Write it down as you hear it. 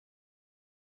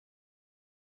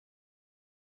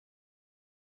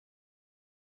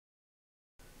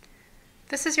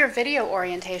This is your video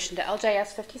orientation to LJS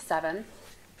 57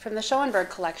 from the Schoenberg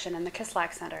collection in the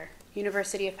Kislak Center,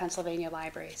 University of Pennsylvania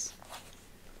Libraries.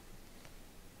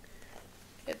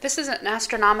 This is an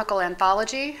astronomical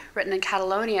anthology written in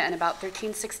Catalonia in about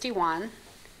 1361.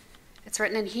 It's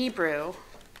written in Hebrew,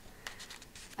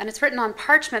 and it's written on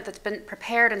parchment that's been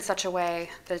prepared in such a way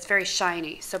that it's very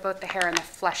shiny. So both the hair and the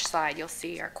flesh side, you'll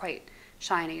see, are quite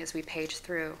shiny as we page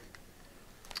through.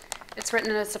 It's written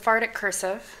in a Sephardic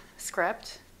cursive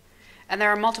script, and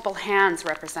there are multiple hands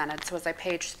represented. So as I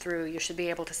page through, you should be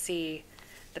able to see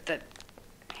that the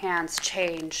hands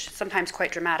change, sometimes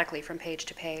quite dramatically from page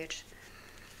to page.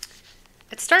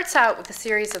 It starts out with a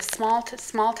series of small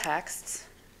texts,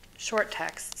 short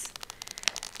texts.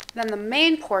 Then the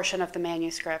main portion of the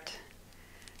manuscript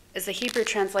is the Hebrew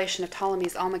translation of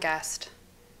Ptolemy's Almagest,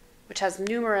 which has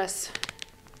numerous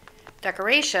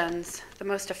decorations. The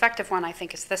most effective one, I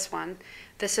think, is this one.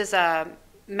 This is a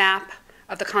map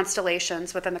of the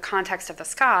constellations within the context of the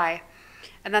sky,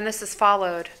 and then this is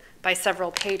followed by several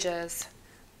pages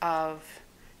of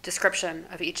description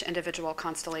of each individual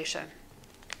constellation.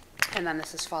 And then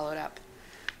this is followed up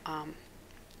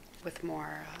with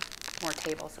more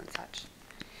tables and such.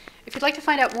 If you'd like to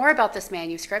find out more about this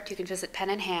manuscript, you can visit Penn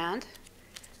in Hand.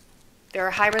 There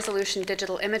are high-resolution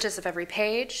digital images of every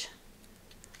page,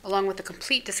 along with a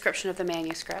complete description of the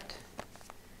manuscript.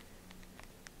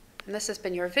 And this has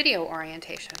been your video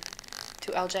orientation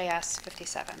to LJS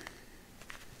 57.